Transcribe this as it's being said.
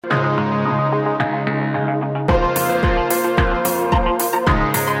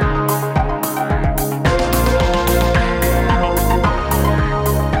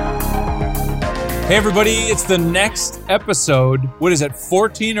Hey, everybody, it's the next episode. What is it,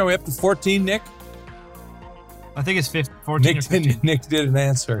 14? Are we up to 14, Nick? I think it's 14 or 15. Nick didn't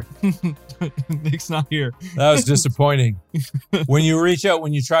answer. Nick's not here. That was disappointing. When you reach out,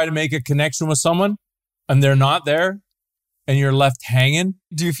 when you try to make a connection with someone and they're not there and you're left hanging.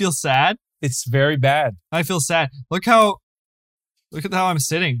 Do you feel sad? It's very bad. I feel sad. Look at how I'm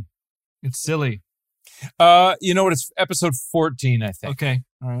sitting. It's silly. You know what? It's episode 14, I think. Okay.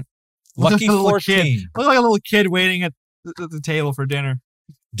 All right. Lucky Look 14. Look like a little kid waiting at the table for dinner.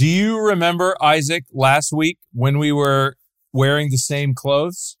 Do you remember, Isaac, last week when we were wearing the same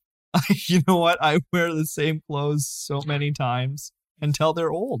clothes? You know what? I wear the same clothes so many times until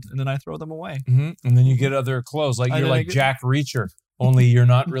they're old, and then I throw them away. Mm-hmm. And then you get other clothes. Like you're like Jack Reacher, only you're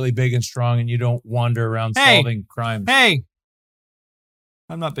not really big and strong and you don't wander around solving crimes. Hey!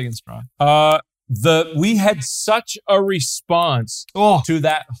 I'm not big and strong. We had such a response to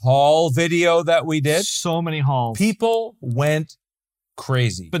that haul video that we did. So many hauls. People went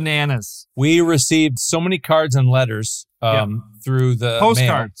crazy. Bananas. We received so many cards and letters through the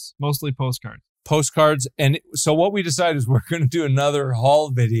postcards. mail. Mostly postcards. Postcards. And so what we decided is we're going to do another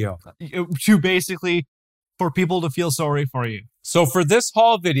haul video. To basically, for people to feel sorry for you. So for this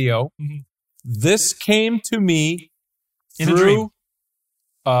haul video, this came to me in a dream.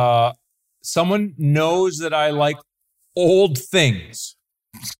 Someone knows that I like old things.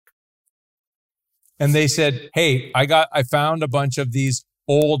 And they said, hey, I found a bunch of these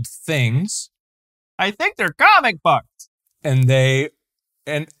old things. I think they're comic books. And the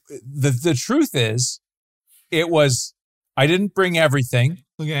truth is, I didn't bring everything.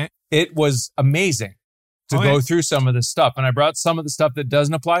 Okay. It was amazing to go through some of the stuff. And I brought some of the stuff that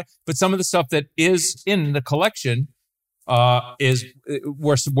doesn't apply, but some of the stuff that is in the collection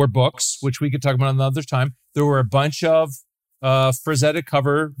were books, which we could talk about another time. There were a bunch of Frazetta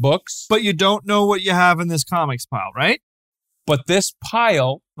cover books. But you don't know what you have in this comics pile, right? But this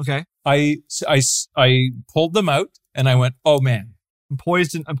pile, okay, I pulled them out and I went, oh man. I'm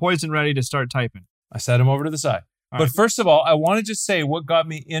poised and ready to start typing. I set them over to the side. But first of all, I want to just say what got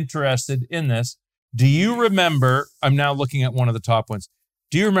me interested in this. Do you remember, I'm now looking at one of the top ones.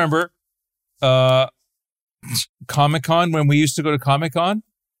 Do you remember Comic-Con, when we used to go to Comic-Con?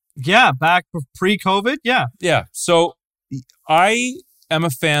 Yeah, back pre-COVID, yeah. Yeah, so I am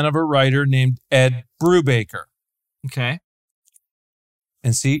a fan of a writer named Ed Brubaker. Okay.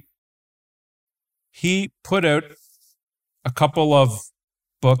 And see, he put out a couple of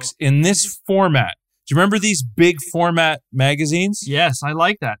books in this format. Do you remember these big format magazines? Yes, I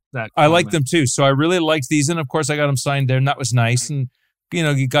like that. I like them too. So I really liked these. And of course, I got them signed there and that was nice. And,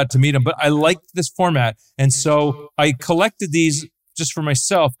 you got to meet them. But I liked this format. And so I collected these just for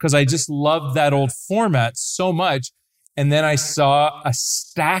myself because I just loved that old format so much. And then I saw a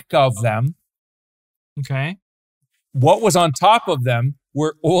stack of them. Okay. What was on top of them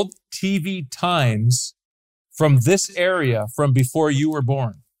were old TV times from this area from before you were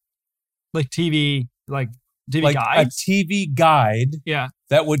born. Like TV like guides? A TV guide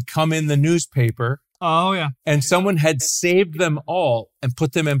that would come in the newspaper. Oh, yeah. And someone had saved them all and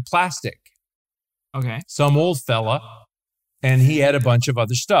put them in plastic. Okay. Some old fella. And he had a bunch of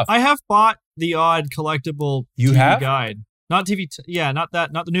other stuff. I have bought the odd collectible TV guide. Not TV, not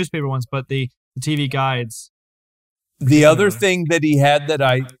the newspaper ones, but the TV guides. The other thing that he had that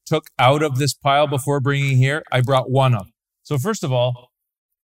I took out of this pile before bringing here, I brought one of. So first of all.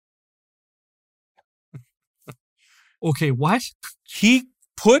 Okay, what? He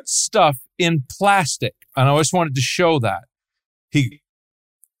put stuff in plastic. And I always wanted to show that. This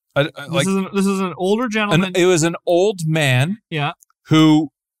is an older gentleman. It was an old man who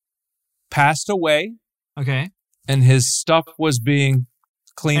passed away. Okay. And his stuff was being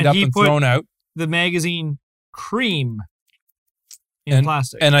cleaned up and thrown out. The magazine Cream in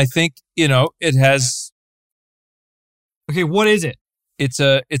plastic. And I think, it has... Okay, what is it? It's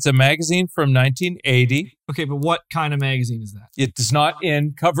a magazine from 1980. Okay, but what kind of magazine is that? It is not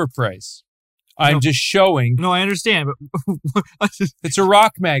in cover price. I'm just showing. No, I understand, but... It's a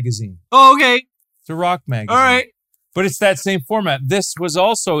rock magazine. Oh, okay. It's a rock magazine. All right. But it's that same format. This was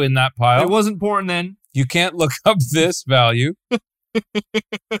also in that pile. It wasn't important then. You can't look up this value.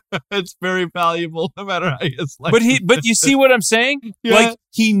 It's very valuable, no matter how you slice But you see what I'm saying? Yeah. Like,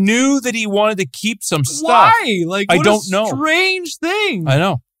 he knew that he wanted to keep some stuff. Why? Like, I don't know. Strange thing. I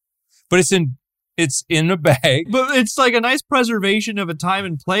know, but it's in a bag. But it's like a nice preservation of a time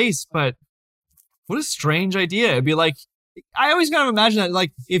and place. But what a strange idea! It'd be like, I always kind of imagine that,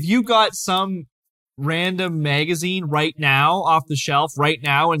 like, if you got some random magazine right now off the shelf right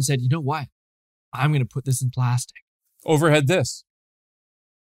now and said, you know what, I'm going to put this in plastic. Overhead this.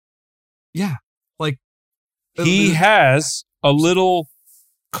 Yeah. Like He has a little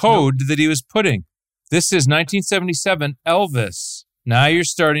code that he was putting. This is 1977 Elvis. Now you're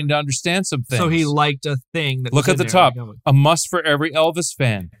starting to understand some things. So he liked a thing. That Look was at the in top. there. A must for every Elvis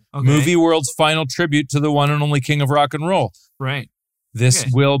fan. Okay. Movie World's final tribute to the one and only king of rock and roll. Right. This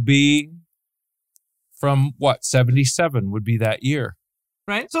will be from 77 would be that year.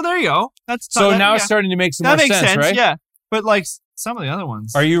 Right. So there you go. So now it's starting to make some more makes sense, right? Yeah. But like some of the other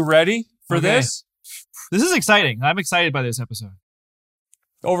ones. Are you ready for this? This is exciting. I'm excited by this episode.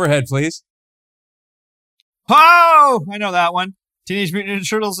 Overhead, please. Oh, I know that one. Teenage Mutant Ninja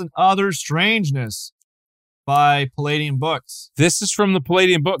Turtles and Other Strangeness by Palladium Books. This is from the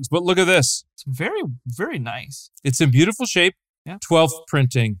Palladium Books, but look at this. It's very, very nice. It's in beautiful shape. Yeah. 12th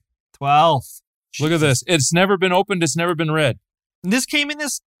printing. 12. Look at this. It's never been opened. It's never been read. And this came in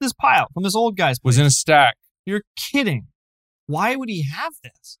this pile from this old guy's place. Was in a stack. You're kidding. Why would he have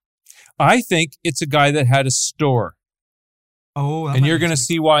this? I think it's a guy that had a store. Oh, and you're going to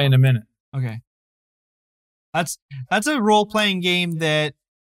see why in a minute. Okay. That's a role-playing game that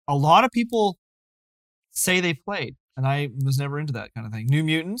a lot of people say they played, and I was never into that kind of thing. New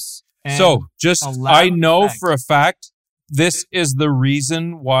Mutants. So, I know for a fact this is the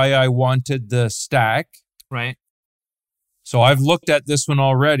reason why I wanted the stack. Right. So I've looked at this one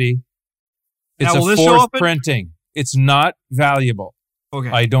already. It's now, a fourth printing. It's not valuable. Okay.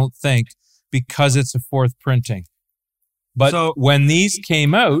 I don't think, because it's a fourth printing. But when these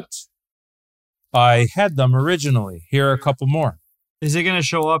came out, I had them originally. Here are a couple more. Is it going to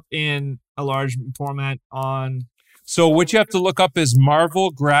show up in a large format on... So what you have to look up is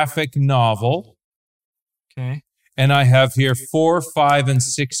Marvel graphic novel. Okay. And I have here 4, 5, and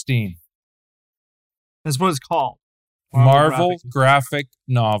 16. That's what it's called. Marvel graphic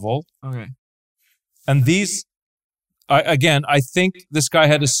novel. Okay. And these, I think this guy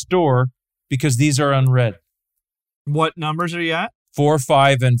had a store because these are unread. What numbers are you at? 4,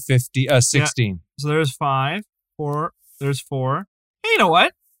 5, and 16. Yeah. So there's 5, 4, there's 4. Hey, you know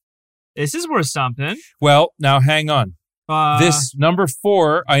what? This is worth something. Well, now hang on. This number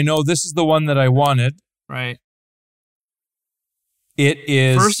 4, I know this is the one that I wanted. Right. It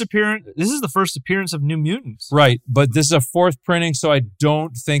is... This is the first appearance of New Mutants. Right, but this is a fourth printing, so I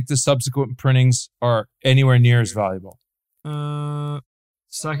don't think the subsequent printings are anywhere near as valuable.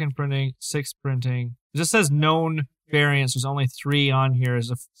 Second printing, sixth printing. It just says known variants. There's only 3 on here. There's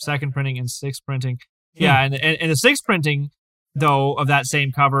a second printing and sixth printing. Yeah, and the sixth printing, though, of that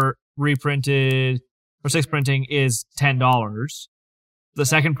same cover, reprinted, or sixth printing is $10. The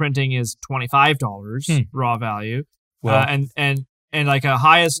second printing is $25 raw value. Well, and like a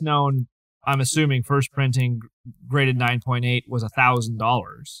highest known, I'm assuming first printing graded 9.8 was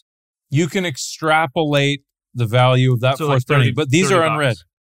 $1,000. You can extrapolate the value of that fourth printing, but these are unread.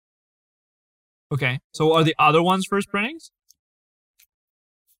 Okay, so are the other ones first printings?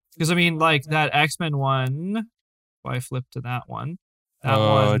 Because I mean, like that X-Men one. If I flip to that one,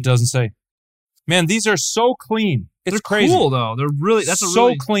 it doesn't say. Man, these are so clean. They're crazy. Cool though. They're really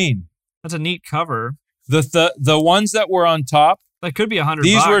clean. That's a neat cover. The ones that were on top. That could be $100.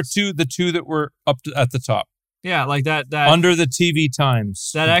 These were the two that were at the top. Yeah, like that under the TV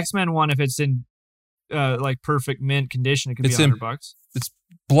Times. That X-Men one, if it's in like perfect mint condition, it could be $100. It's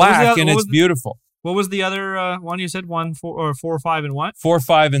black and it's beautiful. What was the other one you said? 1, 4, 4, 5, and what? 4,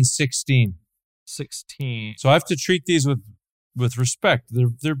 5, and 16. 16. So I have to treat these with respect.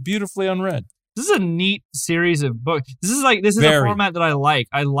 They're beautifully unread. This is a neat series of books. This is a format that I like.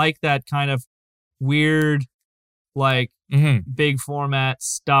 I like that kind of weird, like big format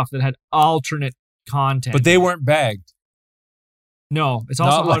stuff that had alternate content. But they weren't bagged. No, it's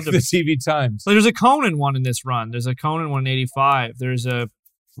also not like the TV Times. Like there's a Conan one in this run. There's a Conan one in 85. There's a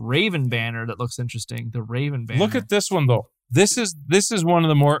Raven banner that looks interesting. The Raven banner. Look at this one though. This is one of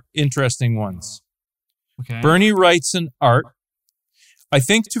the more interesting ones. Okay. Bernie Wrightson art. I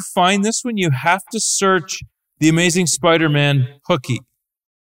think to find this one, you have to search The Amazing Spider-Man Hookie.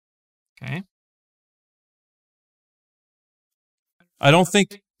 Okay. I don't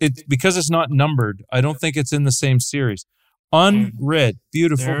think because it's not numbered. I don't think it's in the same series. Unread,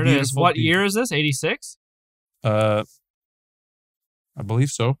 beautiful. There it is. What year is this? 86. I believe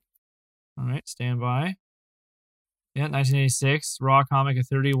so. All right, stand by. Yeah, 1986. Raw comic at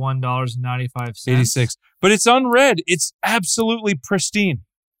 $31.95. 86, but it's unread. It's absolutely pristine.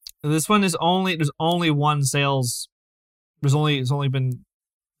 This one is there's only one sales. It's only been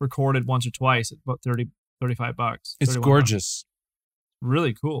recorded once or twice at about $35. It's gorgeous.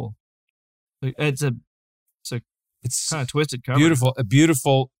 Really cool. It's kind of twisted cover. Beautiful, a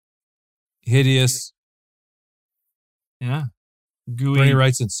beautiful, hideous. Yeah. Gooey. Bernie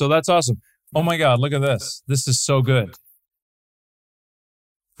Wrightson. So that's awesome. Oh my God, look at this. This is so good.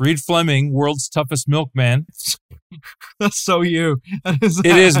 Reed Fleming, world's toughest milkman. That's so you. It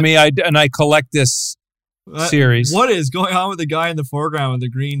is me. I collect this series. What is going on with the guy in the foreground with the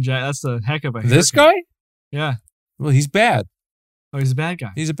green jacket? That's a heck of a haircut. This guy? Yeah. Well, he's bad. Oh, he's a bad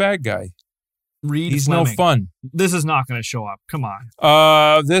guy. He's a bad guy. He's no fun. This is not going to show up. Come on.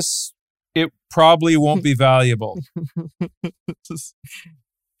 It probably won't be valuable.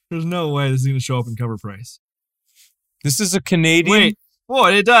 There's no way this is going to show up in cover price. This is a Canadian. Wait. Whoa,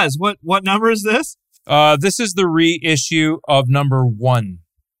 it does. What number is this? This is the reissue of number 1.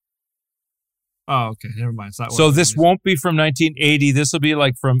 Oh, okay. Never mind. It's not So this won't be from 1980. This will be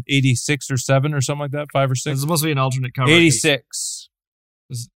like from 86 or 7 or something like that, 5 or 6. This is supposed to be an alternate cover. 86.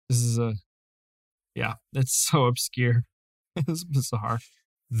 This is a... Yeah, it's so obscure. It's bizarre.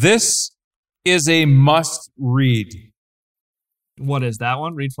 This is a must-read. What is that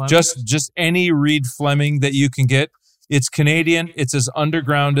one? Reed Fleming? Just any Reed Fleming that you can get. It's Canadian. It's as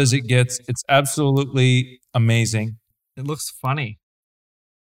underground as it gets. It's absolutely amazing. It looks funny.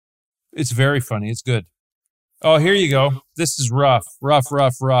 It's very funny. It's good. Oh, here you go. This is rough. Rough.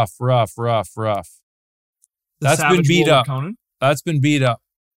 That's been beat up. That's been beat up.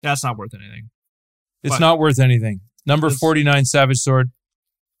 That's not worth anything. It's not worth anything. Number 49 Savage Sword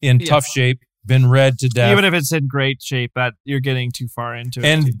in tough shape. Been read to death. Even if it's in great shape, that you're getting too far into it.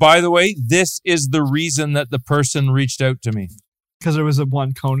 And by the way, this is the reason that the person reached out to me. Because there was a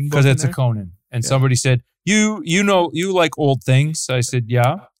one Conan book. Because it's a Conan. And somebody said, you know, you like old things. I said,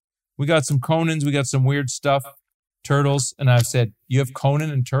 yeah. We got some Conans. We got some weird stuff. Turtles. And I said, you have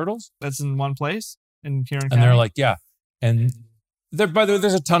Conan and Turtles? That's in one place? In Kieran County? And they're like, yeah. And by the way,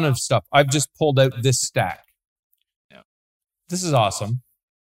 there's a ton of stuff. I've just pulled out this stack. Yeah. This is awesome.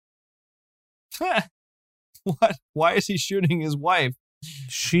 What? Why is he shooting his wife?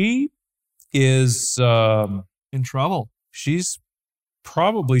 She is in trouble. She's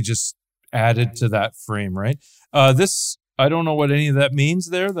probably just added to that frame, right? This, I don't know what any of that means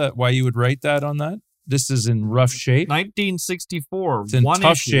there, that why you would write that on that. This is in rough shape. 1964. It's in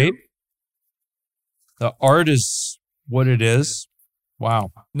tough shape. The art is what it is.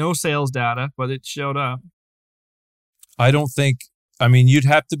 Wow. No sales data, but it showed up. I mean, you'd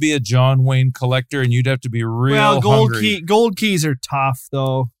have to be a John Wayne collector, and you'd have to be real hungry. Gold keys are tough,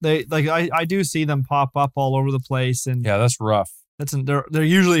 though. They I do see them pop up all over the place, and yeah, that's rough. They're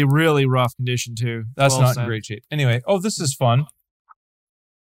usually really rough condition too. That's not in great shape. Anyway, this is fun.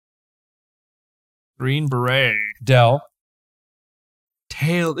 Green Beret. Dell.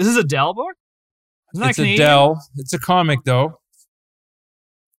 Tail. This is a Dell book? Isn't that it's Canadian? a Dell. It's a comic, though.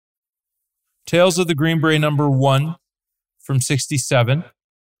 Tales of the Green Beret number 1 from 67. I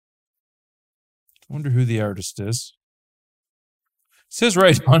wonder who the artist is. It says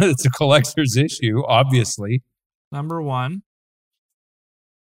right on it it's a collector's issue, obviously. Number 1.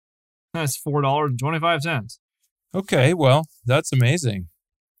 That's $4.25. Okay, well, that's amazing.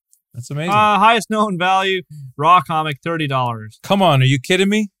 That's amazing. Highest known value, raw comic, $30. Come on, are you kidding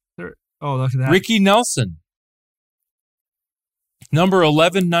me? Oh, look at that. Ricky Nelson. Number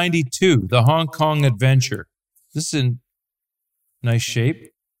 1192, The Hong Kong Adventure. This is in nice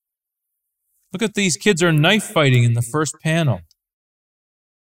shape. Look at these kids are knife fighting in the first panel.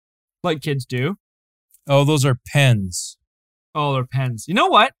 Like kids do. Oh, those are pens. Oh, they're pens. You know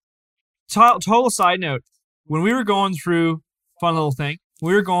what? Total side note. When we were going through, fun little thing,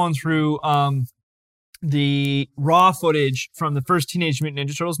 we were going through the raw footage from the first Teenage Mutant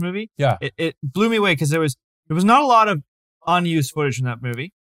Ninja Turtles movie. Yeah. It blew me away because there was not a lot of unused footage from that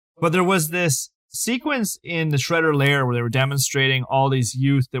movie, but there was this sequence in the Shredder lair where they were demonstrating all these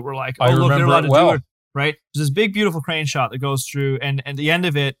youth that were like, oh, look, they're allowed to do it, right? There's this big, beautiful crane shot that goes through, and at the end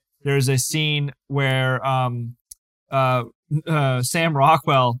of it, there's a scene where Sam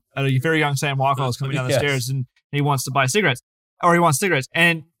Rockwell, a very young Sam Rockwell, is coming down the stairs, and he wants to buy cigarettes,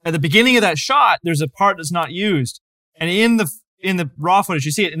 and at the beginning of that shot, there's a part that's not used, and in the raw footage,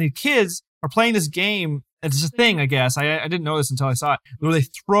 you see it, and the kids are playing this game. It's a thing, I guess. I didn't know this until I saw it, where they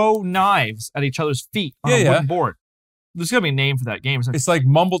throw knives at each other's feet on a wooden board. There's got to be a name for that game. It's like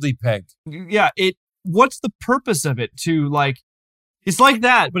Mumbledy Peg. Yeah. What's the purpose of it? It's like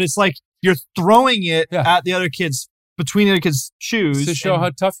that, but it's like you're throwing it at the other kids, between the other kids' shoes. To show how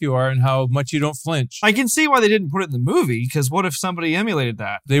tough you are and how much you don't flinch. I can see why they didn't put it in the movie, because what if somebody emulated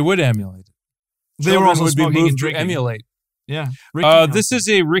that? They would emulate it. They were also would be smoking moved and to drinking. emulate. Yeah. This is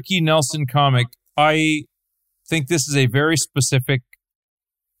a Ricky Nelson comic. I think this is a very specific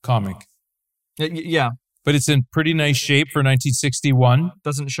comic. Yeah. But it's in pretty nice shape for 1961.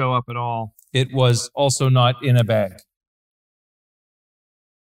 Doesn't show up at all. It was also not in a bag.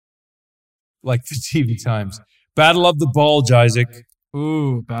 like the TV times. Battle of the Bulge, Isaac.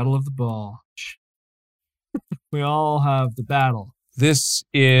 Ooh, Battle of the Bulge. We all have the battle. This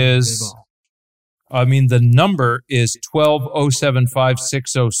is, the number is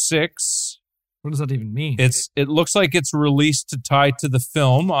 12075-606. What does that even mean? It looks like it's released to tie to the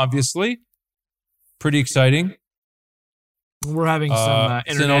film, obviously. Pretty exciting. We're having some it's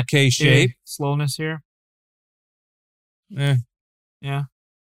in internet okay shape. slowness here. Yeah.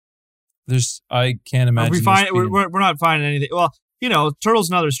 I can't imagine. We're not finding anything. Well, Turtles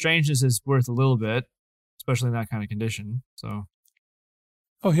and Other Strangeness is worth a little bit, especially in that kind of condition. So.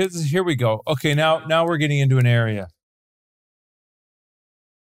 Oh, here we go. Okay, now we're getting into an area.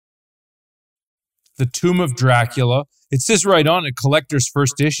 The Tomb of Dracula. It says right on it, collector's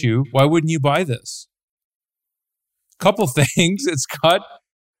first issue. Why wouldn't you buy this? Couple things. It's got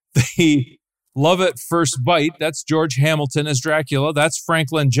the Love at First Bite. That's George Hamilton as Dracula. That's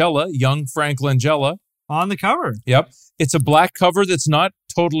Frank Langella, young Frank Langella. On the cover. Yep. It's a black cover that's not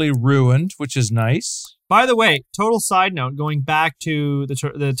totally ruined, which is nice. By the way, total side note, going back to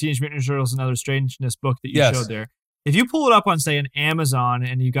the Teenage Mutant Ninja Turtles and Other Strangeness book that you showed there. If you pull it up on, say, an Amazon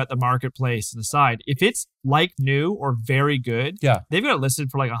and you got the marketplace on the side, if it's like new or very good, they've got it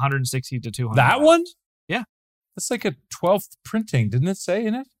listed for like $160 to $200. That one? Yeah. That's like a 12th printing, didn't it say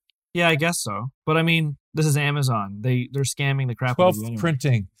in it? Yeah, I guess so. But I mean, this is Amazon. They're scamming the crap out of you anyway. 12th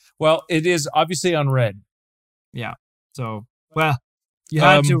printing. Well, it is obviously unread. Yeah. So, well, you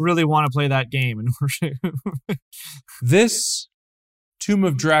had to really want to play that game in order to. This Tomb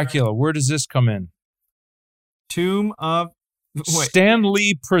of Dracula, where does this come in? Stan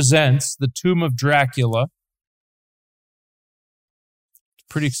Lee presents The Tomb of Dracula. It's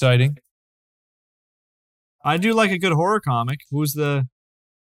pretty exciting. I do like a good horror comic. Who's the...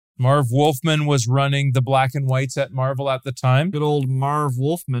 Marv Wolfman was running the black and whites at Marvel at the time. Good old Marv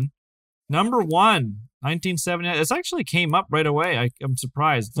Wolfman. Number 1, 1979. This actually came up right away. I'm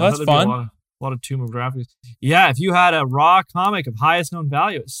surprised. Well, that's fun. A lot of Tomb of Dracula. Yeah, if you had a raw comic of highest known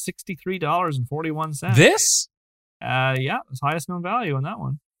value, it's $63.41. This? Yeah, it's highest known value on that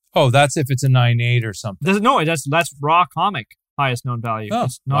one. Oh, that's if it's a 9.8 or something. No, that's raw comic highest known value. Oh,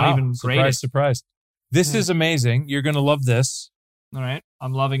 it's not even graded. Surprise. This is amazing. You're going to love this. All right.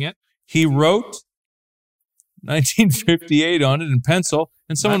 I'm loving it. He wrote 1958 on it in pencil,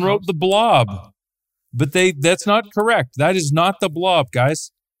 and someone wrote The Blob. But that's not correct. That is not The Blob,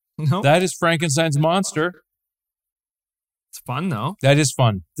 guys. Nope. That is Frankenstein's monster. It's fun, though. That is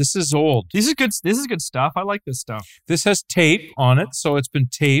fun. This is old. This is good stuff. I like this stuff. This has tape on it, so it's been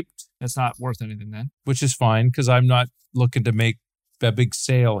taped. It's not worth anything then. Which is fine, because I'm not looking to make a big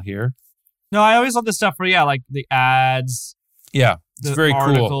sale here. No, I always love this stuff where, like the ads. Yeah, it's very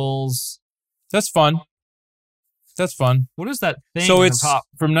articles. Cool. That's fun. What is that thing So on it's top?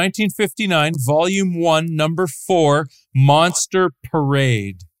 from 1959, Volume 1, Number 4, Monster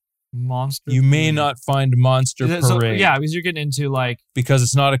Parade. You may not find Monster Parade. So, yeah, because you're getting into because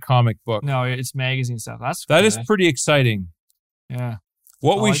it's not a comic book. No, it's magazine stuff. That is pretty exciting. Yeah.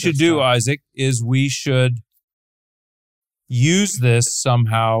 What we should do, Isaac, is we should use this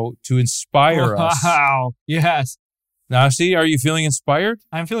somehow to inspire us. Wow. Yes. Now, see, are you feeling inspired?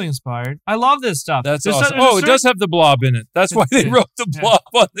 I'm feeling inspired. I love this stuff. That's awesome. It does have the Blob in it. That's why they wrote the Blob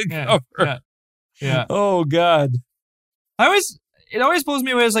on the cover. Yeah. Oh, God. It always blows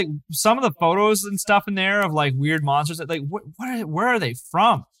me away. It's like some of the photos and stuff in there of like weird monsters. Like, where are they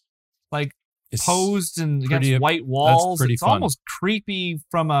from? Like it's posed and against white walls. That's pretty fun. Almost creepy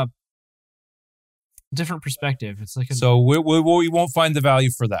from a different perspective. It's like so we won't find the value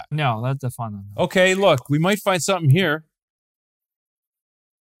for that. No, that's the fun one. Okay, look, we might find something here.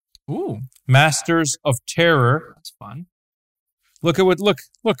 Ooh, Masters of Terror. That's fun. Look.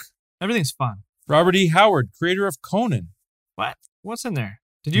 Everything's fun. Robert E. Howard, creator of Conan. What? What's in there?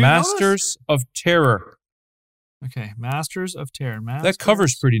 Did you Masters of Terror? Okay, Masters of Terror. That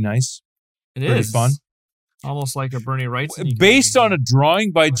cover's pretty nice. It pretty is fun. Almost like a Bernie Wrightson. Based on a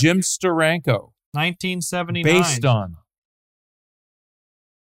drawing by Jim Steranko. 1979. Based on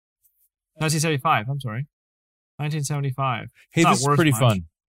 1975. I'm sorry. 1975. Hey, this is pretty fun.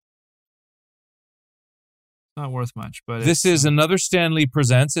 Not worth much, but this is another Stan Lee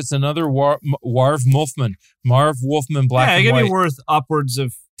Presents. It's another Marv Wolfman black and white. Yeah, it can be worth upwards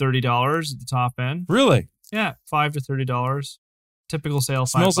of $30 at the top end. Really? Yeah, $5 to $30. Typical sale.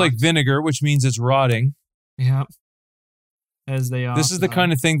 Smells like vinegar, which means it's rotting. Yeah. As they are. This is the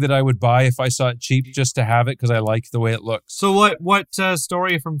kind of thing that I would buy if I saw it cheap, just to have it because I like the way it looks. So what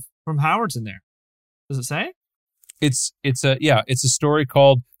story from Howard's in there? Does it say? It's a story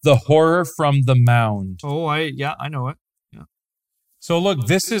called The Horror from the Mound. Oh, I know it. Yeah. So look,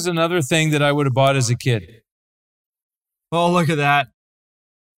 this is another thing that I would have bought as a kid. Oh, look at that.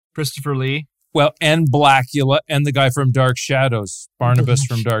 Christopher Lee. Well, and Blackula and the guy from Dark Shadows, Barnabas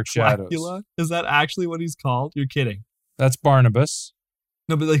from Dark Shadows. Blackula? Is that actually what he's called? You're kidding. That's Barnabas.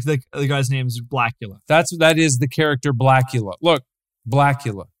 No, but like the guy's name is Blackula. That is the character Blackula. Look,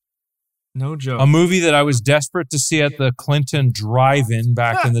 Blackula. No joke. A movie that I was desperate to see at the Clinton Drive-In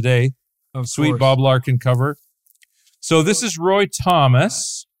back in the day. Of Sweet course. Bob Larkin cover. So this is Roy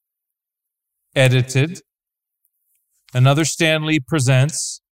Thomas, edited. Another Stan Lee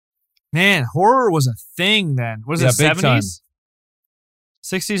presents. Man, horror was a thing then. Was it big 70s? time.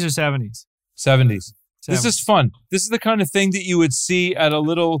 60s or 70s? 70s. This 70s. is fun. This is the kind of thing that you would see at a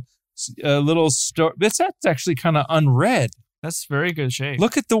little store. That's actually kind of unread. That's very good shape.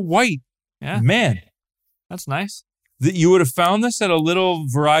 Look at the white. Yeah. Man. That's nice. That you would have found this at a little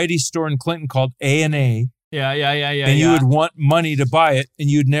variety store in Clinton called A&A. Yeah. And you would want money to buy it, and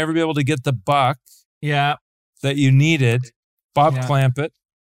you'd never be able to get the buck Yeah. that you needed. Bob Yeah. Clampett.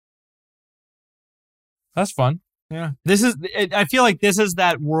 That's fun. Yeah. I feel like this is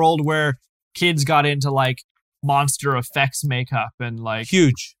that world where kids got into like monster effects makeup and like.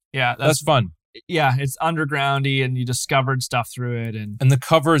 Huge. Yeah. That's fun. Yeah. It's undergroundy and you discovered stuff through it. And the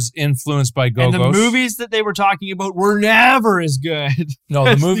cover's influenced by Go-Go's. And the movies that they were talking about were never as good. No,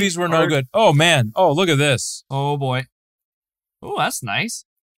 the movies were no good. Oh, man. Oh, look at this. Oh, boy. Oh, that's nice.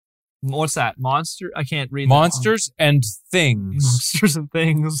 What's that? Monster? I can't read Monsters and Things. Monsters and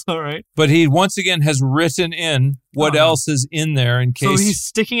Things. All right. But he once again has written in what else is in there in case. So he's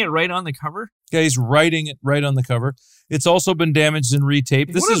sticking it right on the cover? Yeah, he's writing it right on the cover. It's also been damaged and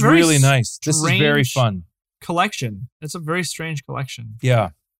retaped. This What a is very really nice. This is very strange fun. Collection. It's a very strange collection. Yeah.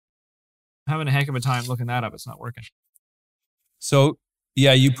 I'm having a heck of a time looking that up. It's not working. So,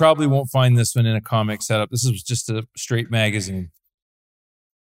 yeah, you probably won't find this one in a comic setup. This is just a straight magazine.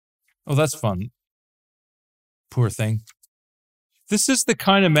 Oh, that's fun. Poor thing. This is the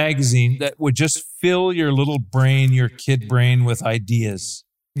kind of magazine that would just fill your little brain, your kid brain, with ideas.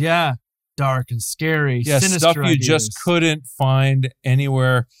 Yeah. Dark and scary. Yeah, sinister stuff you ideas. just couldn't find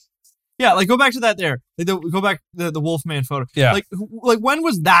anywhere. Yeah, like go back to that there. Like go back the Wolfman photo. Yeah. Like when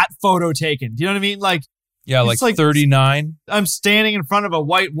was that photo taken? Do you know what I mean? Like yeah, it's like 39. I'm standing in front of a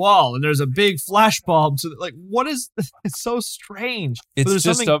white wall and there's a big flash bulb. So like, what is? It's so strange. It's there's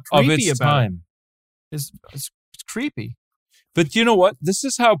just something of creepy its about it. time. It's creepy. But you know what? This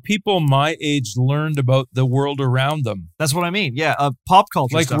is how people my age learned about the world around them. That's what I mean. Yeah, pop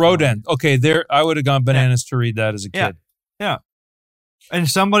culture. Like stuff Rodin. Okay, there I would have gone bananas to read that as a kid. Yeah. And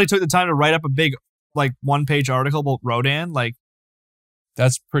somebody took the time to write up a big, like, one-page article about Rodin. Like,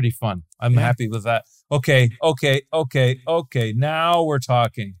 that's pretty fun. I'm happy with that. Okay. Now we're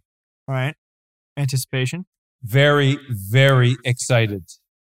talking. All right. Anticipation. Very, very excited.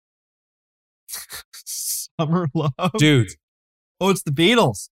 Summer Love. Dude. Oh, it's the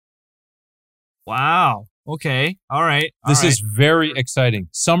Beatles. Wow. Okay. All right. This is very exciting.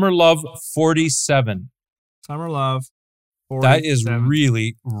 Summer Love 47. Summer Love 47. That is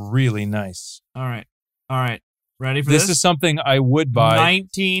really, really nice. All right. Ready for this? This is something I would buy.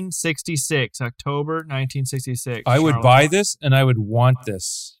 1966. October 1966. I would buy this and I would want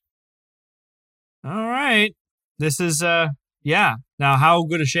this. All right. This is, yeah. Now, how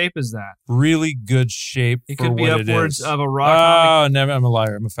good a shape is that? Really good shape. It for could be what upwards it is. of a rock. Oh, never. I'm a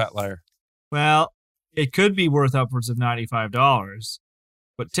liar. I'm a fat liar. Well, it could be worth upwards of $95,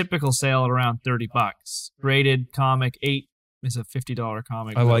 but typical sale at around $30. Graded comic 8 is a $50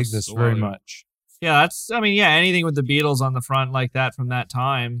 comic. I like this very much. Yeah, anything with the Beatles on the front like that from that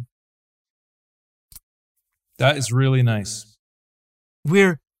time. That is really nice.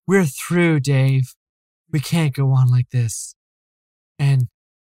 We're through, Dave. We can't go on like this. And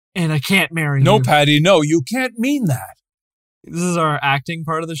I can't marry you. No, Patty, no, you can't mean that. This is our acting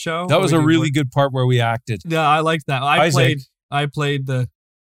part of the show. That was a really good part where we acted. Yeah, I liked that. I played the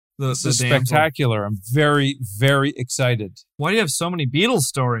This is spectacular. I'm very, very excited. Why do you have so many Beatles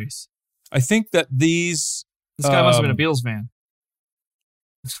stories? I think that this guy must have been a Beatles fan.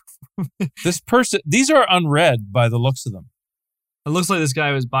 These are unread by the looks of them. It looks like this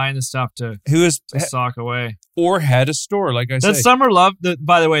guy was buying the stuff to sock away. Or had a store, like I said. That Summer Love,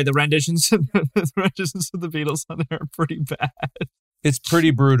 by the way, the renditions of the Beatles on there are pretty bad. It's pretty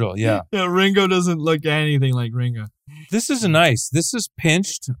brutal, yeah. Yeah, Ringo doesn't look anything like Ringo. This is nice. This is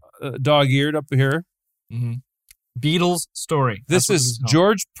pinched, dog-eared up here. Mm-hmm. Beatles story. This is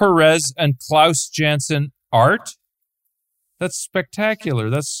George Perez and Klaus Janson art. That's spectacular.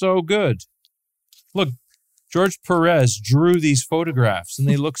 That's so good. Look, George Perez drew these photographs, and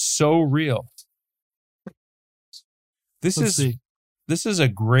they look so real. Let's see. this is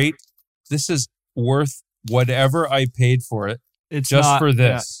worth whatever I paid for it. It's just not, for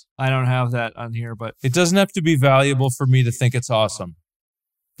this. Yeah, I don't have that on here, but it doesn't have to be valuable for me to think it's awesome.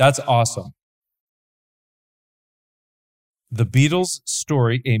 That's awesome. The Beatles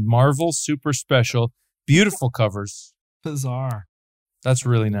Story, a Marvel Super Special. Beautiful covers. Bizarre. That's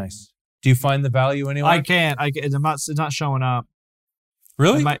really nice. Do you find the value anywhere? I can't. It's not showing up.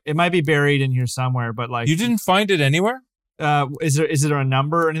 Really? It might be buried in here somewhere, but like you didn't find it anywhere? Is there a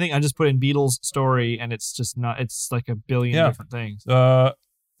number or anything? I just put in Beatles Story, and it's just not. It's like a billion different things.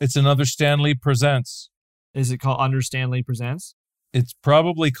 It's another Stan Lee Presents. Is it called Under Stan Lee Presents? It's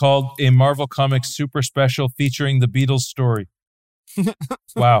probably called a Marvel Comics Super Special featuring the Beatles Story.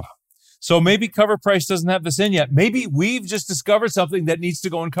 Wow. So maybe Cover Price doesn't have this in yet. Maybe we've just discovered something that needs to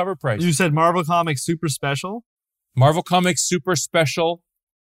go in Cover Price. You said Marvel Comics Super Special? Marvel Comics Super Special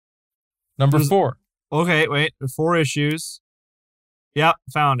number 4. Okay, wait. 4 issues. Yep,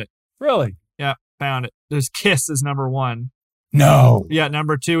 found it. Really? Yeah, found it. There's Kiss is number 1. No. Yeah,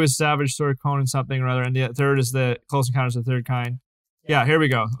 number 2 is Savage Sword Conan something or other, and the third is the Close Encounters of the Third Kind. Yeah, here we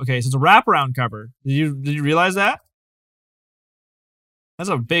go. Okay, so it's a wraparound cover. Did you realize that? That's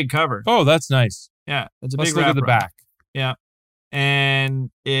a big cover. Oh, that's nice. Yeah, it's a Let's big look wraparound. at the back. Yeah.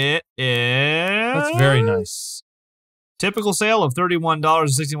 And it is... That's very nice. Typical sale of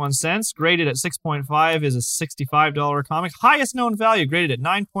 $31.61. Graded at 6.5 is a $65 comic. Highest known value graded at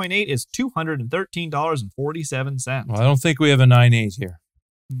 9.8 is $213.47. Well, I don't think we have a 9.8 here.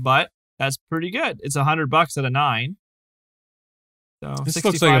 But that's pretty good. It's $100 at a 9. So this 65,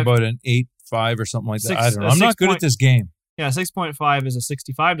 looks like about an 8.5 or something like that. I don't know. I'm 6 not good at this game. Yeah, 6.5 is a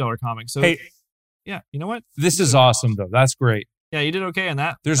 $65 comic. So hey, yeah, you know what? This is awesome though. That's great. Yeah, you did okay on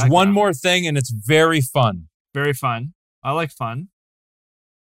that. There's one more thing, and it's very fun. Very fun. I like fun.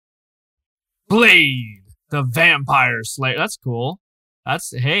 Blade, the Vampire Slayer. That's cool.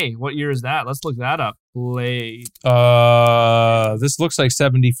 Hey, what year is that? Let's look that up. Blade. This looks like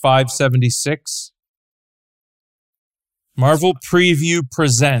 75, 76. Marvel Preview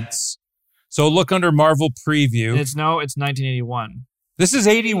presents. So look under Marvel Preview. It's 1981. This is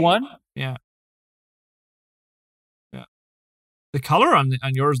 81? Yeah. Yeah. The color on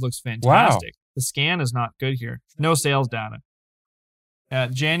yours looks fantastic. Wow. The scan is not good here. No sales data.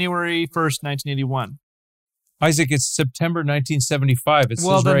 January 1st, 1981. Isaac, it's September 1975. It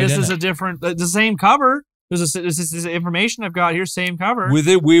well, says then right this in is it. a different, the same cover. This is information I've got here, same cover. With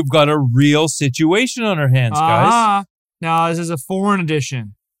it, we've got a real situation on our hands, guys. Now, this is a foreign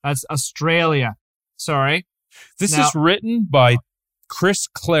edition. That's Australia. Sorry. This is written by Chris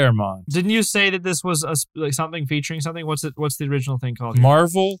Claremont. Didn't you say that this was like something featuring something? What's the original thing called? Here?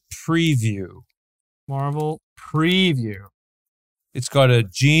 Marvel Preview. Marvel Preview. It's got a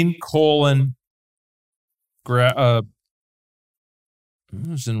Gene Colan. It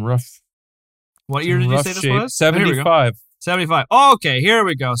was in rough. What year did you say this was? 75. 75. Oh, okay, here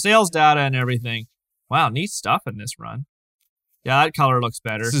we go. Sales data and everything. Wow, neat stuff in this run. Yeah, that color looks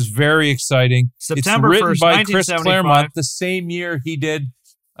better. This is very exciting. September it's written 1st, by Chris 1975. Claremont the same year he did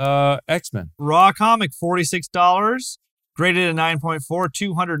X-Men. Raw comic, $46. Graded at 9.4,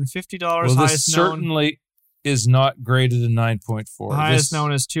 $250. Well, this certainly is not graded a 9.4. Highest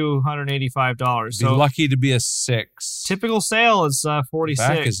known is $285. Be lucky to be a 6. Typical sale is 46.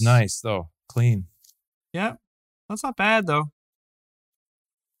 Back is nice, though. Clean. Yeah, that's not bad, though.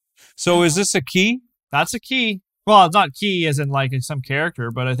 So is this a key? That's a key. Well, it's not key as in like some character,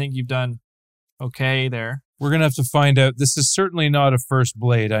 but I think you've done okay there. We're going to have to find out. This is certainly not a first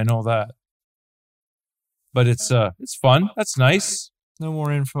Blade. I know that. But it's fun. That's nice. No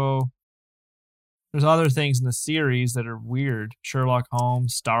more info. There's other things in the series that are weird. Sherlock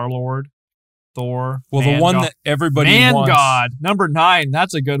Holmes, Star-Lord, Thor. Well, the one that everybody wants. Man God. Number 9.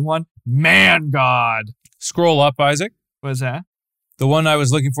 That's a good one. Man God. Scroll up, Isaac. What is that? The one I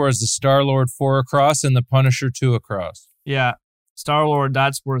was looking for is the Star-Lord 4 across and the Punisher 2 across. Yeah. Star-Lord,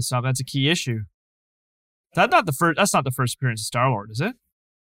 that's worth something. That's a key issue. That's not the first appearance of Star-Lord, is it?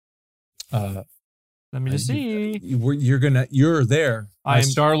 Let me just see. You're there.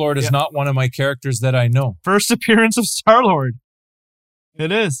 Star-Lord is not one of my characters that I know. First appearance of Star-Lord.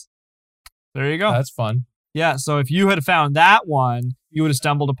 It is. There you go. That's fun. Yeah, so if you had found that one, you would have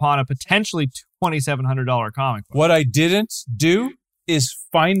stumbled upon a potentially $2,700 comic book. What I didn't do is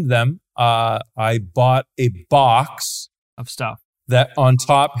find them. I bought a box of stuff that on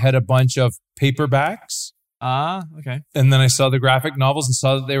top had a bunch of paperbacks. Okay. And then I saw the graphic novels and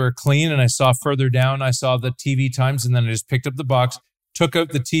saw that they were clean. And I saw further down, I saw the TV Times. And then I just picked up the box, took out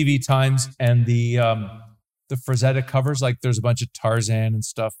the TV Times and the Frazetta covers. Like there's a bunch of Tarzan and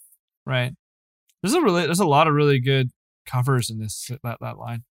stuff. Right. There's a lot of really good covers in that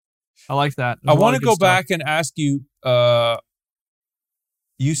line. I like that. I want to go back and ask you.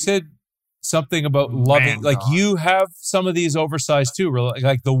 You said something about loving, like you have some of these oversized too,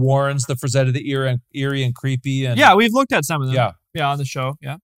 like the Warrens, the Frazetta, the eerie and creepy. And yeah, we've looked at some of them. Yeah, on the show.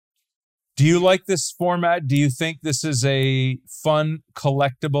 Yeah. Do you like this format? Do you think this is a fun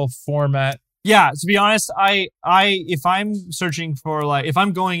collectible format? Yeah, to be honest, if I'm searching for if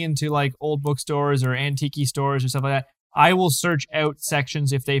I'm going into old bookstores or antique stores or stuff like that, I will search out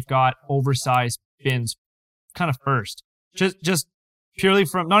sections if they've got oversized bins kind of first. Just purely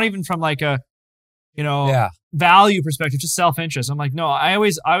from, not even from a value perspective, just self-interest. I'm like, no, I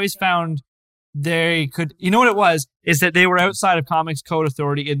always found they could, what it was, is that they were outside of Comics Code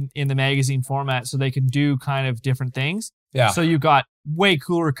Authority in the magazine format, so they can do kind of different things. Yeah. So you got way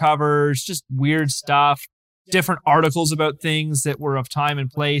cooler covers, just weird stuff, different articles about things that were of time and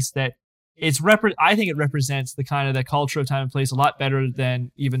place that I think it represents the kind of the culture of time and place a lot better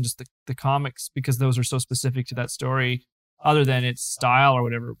than even just the comics, because those are so specific to that story other than its style or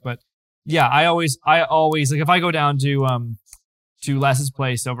whatever. But yeah, I always if I go down to Les's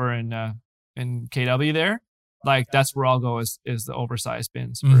place over in KW there, that's where I'll go is the oversized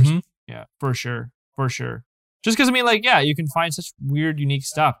bins first. Mm-hmm. Yeah, for sure. Just because you can find such weird, unique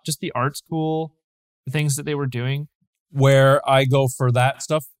stuff. Just the art's cool, the things that they were doing. Where I go for that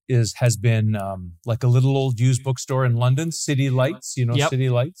stuff has been like a little old used bookstore in London, City Lights. City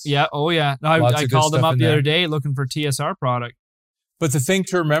Lights? Yeah. Oh, yeah. No, I called them up the other day looking for TSR product. But the thing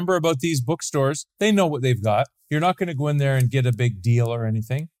to remember about these bookstores, they know what they've got. You're not going to go in there and get a big deal or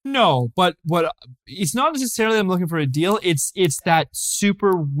anything. No, but it's not necessarily I'm looking for a deal. It's that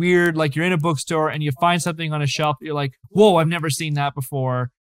super weird, you're in a bookstore and you find something on a shelf. You're like, whoa, I've never seen that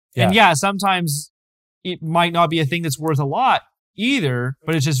before. Yeah. And yeah, sometimes it might not be a thing that's worth a lot either,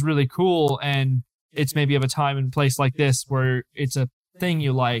 but it's just really cool. And it's maybe of a time and place like this where it's a thing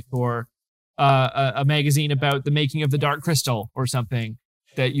you like, or a magazine about the making of the Dark Crystal or something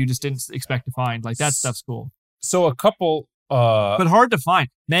that you just didn't expect to find. That stuff's cool. So a couple... but hard to find.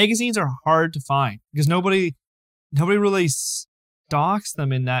 Magazines are hard to find because nobody really stocks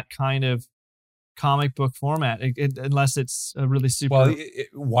them in that kind of comic book format, unless it's a really super... Well,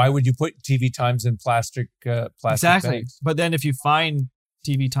 why would you put TV Times in plastic exactly bags? But then if you find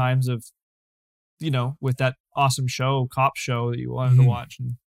TV Times of, with that awesome cop show that you wanted to watch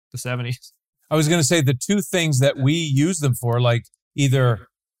in the 70s. I was going to say the two things that we use them for, either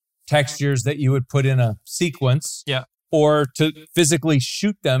textures that you would put in a sequence, or to physically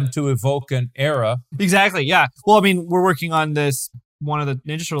shoot them to evoke an era. Exactly, yeah. Well, we're working on one of the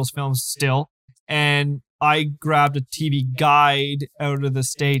Ninja Turtles films still, and I grabbed a TV guide out of the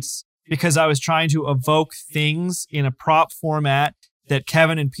States because I was trying to evoke things in a prop format that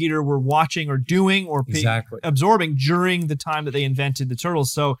Kevin and Peter were watching or doing or absorbing during the time that they invented the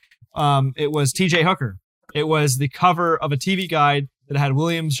Turtles. So it was T.J. Hooker. It was the cover of a TV guide that had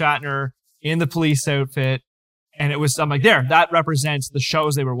William Shatner in the police outfit. And I'm like, that represents the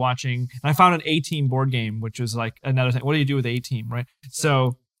shows they were watching. And I found an A-Team board game, which was another thing. What do you do with A-Team, right?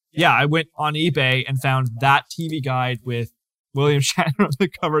 So, yeah, I went on eBay and found that TV guide with William Shatner on the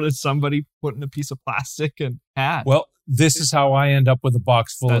cover that somebody put in a piece of plastic and had. Well, this is how I end up with a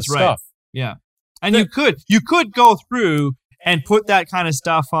box full of stuff. Yeah. And you could go through and put that kind of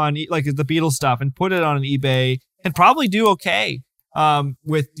stuff on, the Beatles stuff, and put it on an eBay and probably do okay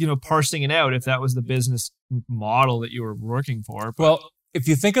with, parsing it out if that was the business model that you were working for. But, well, if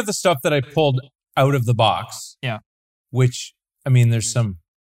you think of the stuff that I pulled out of the box, which, there's some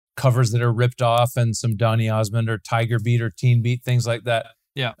covers that are ripped off and some Donny Osmond or Tiger Beat or Teen Beat, things like that.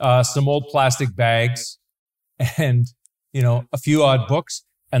 Yeah. Some old plastic bags and, a few odd books.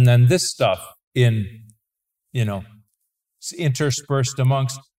 And then this stuff in, interspersed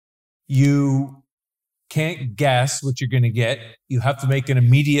amongst. You can't guess what you're going to get. You have to make an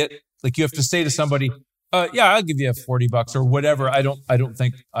immediate, you have to say to somebody, I'll give you $40 or whatever. I don't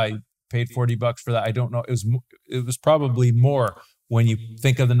think I paid $40 for that. I don't know. It was probably more when you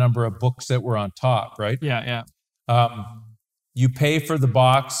think of the number of books that were on top, right? Yeah. You pay for the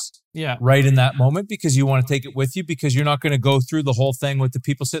box right in that moment because you want to take it with you, because you're not going to go through the whole thing with the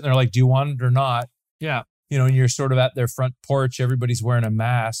people sitting there do you want it or not? Yeah. And you're sort of at their front porch. Everybody's wearing a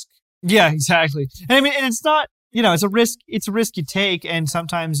mask. Yeah, exactly. And and it's not, it's a risk you take. And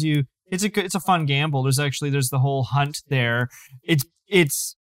sometimes it's a fun gamble. There's the whole hunt there. It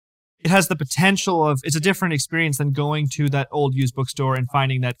has the potential of, it's a different experience than going to that old used bookstore and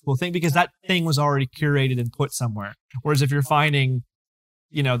finding that cool thing, because that thing was already curated and put somewhere. Whereas if you're finding,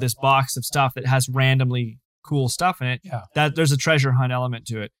 this box of stuff that has randomly cool stuff in it, that there's a treasure hunt element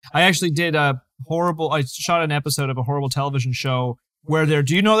to it. I actually did horrible. I shot an episode of a horrible television show where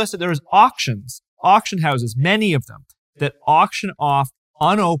do you know this? That there's auction houses, many of them, that auction off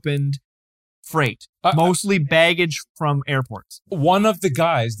unopened freight, mostly baggage from airports. One of the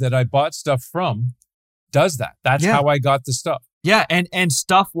guys that I bought stuff from does that. That's how I got the stuff. Yeah, and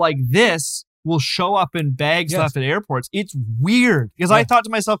stuff like this will show up in bags left at airports. It's weird because I thought to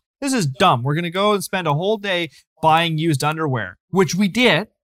myself, this is dumb. We're going to go and spend a whole day buying used underwear, which we did,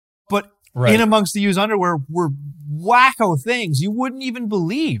 but in amongst the used underwear were wacko things. You wouldn't even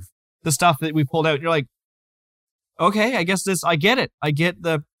believe the stuff that we pulled out. You're like, okay, I guess I get it. I get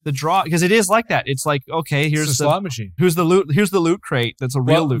the draw, because it is like that. It's like, okay, here's the slot machine. Here's the loot crate. That's a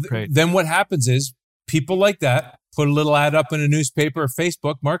real loot crate. Then what happens is people like that put a little ad up in a newspaper or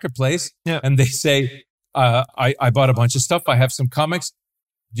Facebook Marketplace, and they say, I bought a bunch of stuff. I have some comics.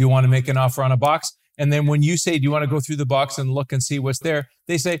 Do you want to make an offer on a box? And then when you say, do you want to go through the box and look and see what's there?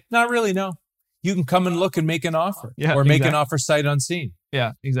 They say, not really, no. You can come and look and make an offer or make an offer sight unseen.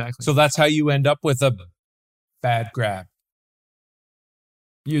 Yeah, exactly. So that's how you end up with a bad grab.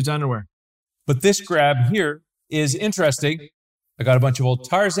 Used underwear. But this grab here is interesting. I got a bunch of old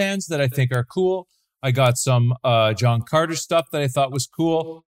Tarzans that I think are cool. I got some John Carter stuff that I thought was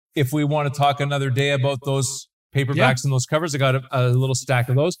cool. If we want to talk another day about those paperbacks and those covers, I got a little stack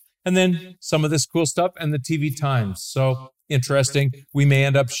of those. And then some of this cool stuff and the TV Times. So interesting. We may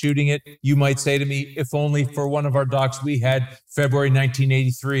end up shooting it. You might say to me, if only for one of our docs we had February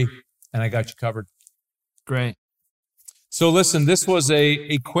 1983, and I got you covered. Great. So listen, this was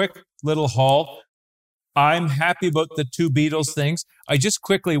a quick little haul. I'm happy about the two Beatles things. I just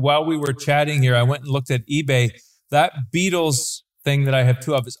quickly, while we were chatting here, I went and looked at eBay. That Beatles thing that I have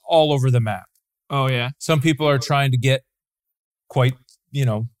two of is all over the map. Oh, yeah. Some people are trying to get quite,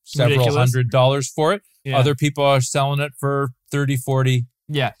 several $100s for it. Yeah. Other people are selling it for 30, 40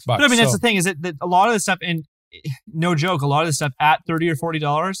 bucks. But I mean, that's the thing, is that a lot of the stuff, and no joke, a lot of the stuff at $30 or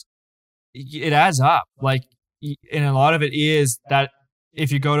 $40, it adds up. Like, and a lot of it is that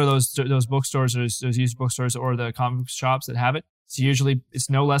if you go to those bookstores, or those used bookstores or the comic shops that have it, it's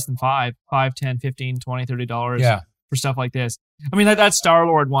no less than $5, $10, $15, $20, $30 for stuff like this. I mean, that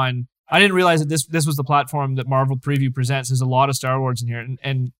Star-Lord one, I didn't realize that this was the platform that Marvel Preview presents. There's a lot of Star-Lords in here,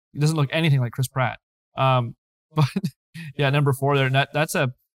 and it doesn't look anything like Chris Pratt. But yeah, number 4 there,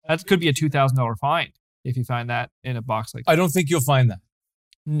 that could be a $2,000 find if you find that in a box like that. I don't think you'll find that.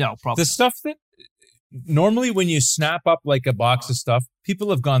 No, probably the not. Stuff that normally when you snap up like a box of stuff, people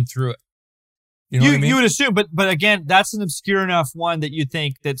have gone through it. You know what I mean? You would assume, but again, that's an obscure enough one that you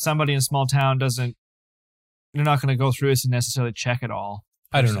think that somebody in a small town they're not going to go through this and necessarily check it all.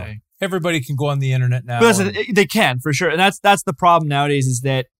 I don't know. Everybody can go on the internet now. But they can, for sure. And that's the problem nowadays, is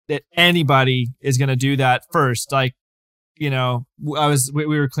that anybody is going to do that first. Like, we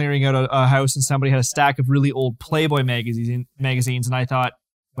were clearing out a house and somebody had a stack of really old Playboy magazines, and I thought,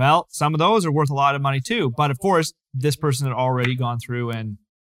 well, some of those are worth a lot of money too. But of course, this person had already gone through and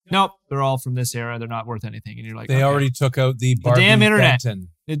nope, they're all from this era. They're not worth anything. And you're like, they already took out the Barbie damn internet. Benton.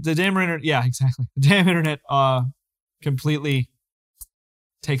 The damn internet. Yeah, exactly. The damn internet completely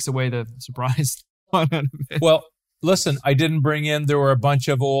takes away the surprise. Well, listen, I didn't bring in, there were a bunch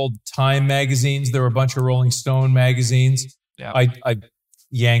of old Time magazines. There were a bunch of Rolling Stone magazines. Yeah. I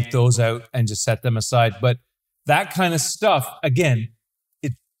yanked those out and just set them aside. But that kind of stuff, again,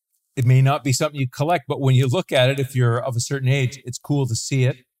 it may not be something you collect, but when you look at it, if you're of a certain age, it's cool to see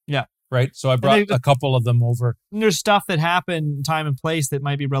it. Yeah. Right? So I brought a couple of them over. And there's stuff that happened time and place that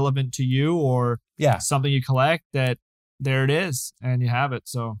might be relevant to you, or something you collect that there it is and you have it.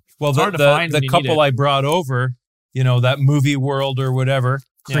 So it's hard to find the couple I brought over, that Movie World or whatever,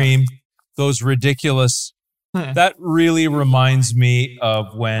 Cream, those ridiculous, that really reminds me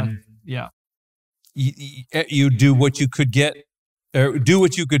of when you do what you could get, or do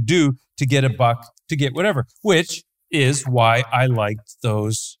what you could do to get a buck, to get whatever, which is why I liked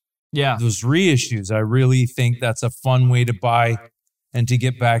those reissues. I really think that's a fun way to buy and to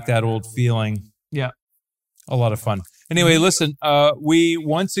get back that old feeling. Yeah. A lot of fun. Anyway, listen, we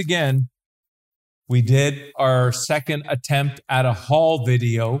did our second attempt at a haul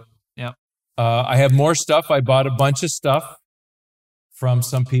video. Yeah. I have more stuff. I bought a bunch of stuff from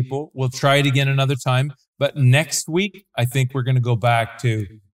some people. We'll try it again another time. But next week, I think we're going to go back to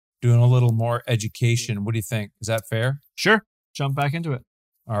doing a little more education. What do you think? Is that fair? Sure. Jump back into it.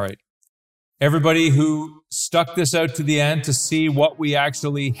 All right. Everybody who stuck this out to the end to see what we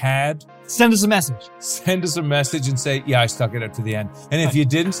actually had, send us a message. Send us a message and say, yeah, I stuck it out to the end. And if you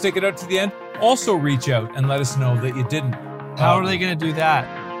didn't stick it out to the end, also reach out and let us know that you didn't. How are they going to do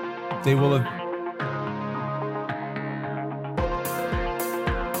that? They will have...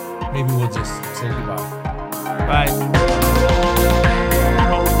 maybe we'll just say goodbye. Bye.